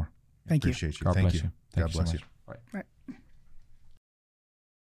support you more. Thank you. Appreciate you. God Thank bless you. God bless you. Bye.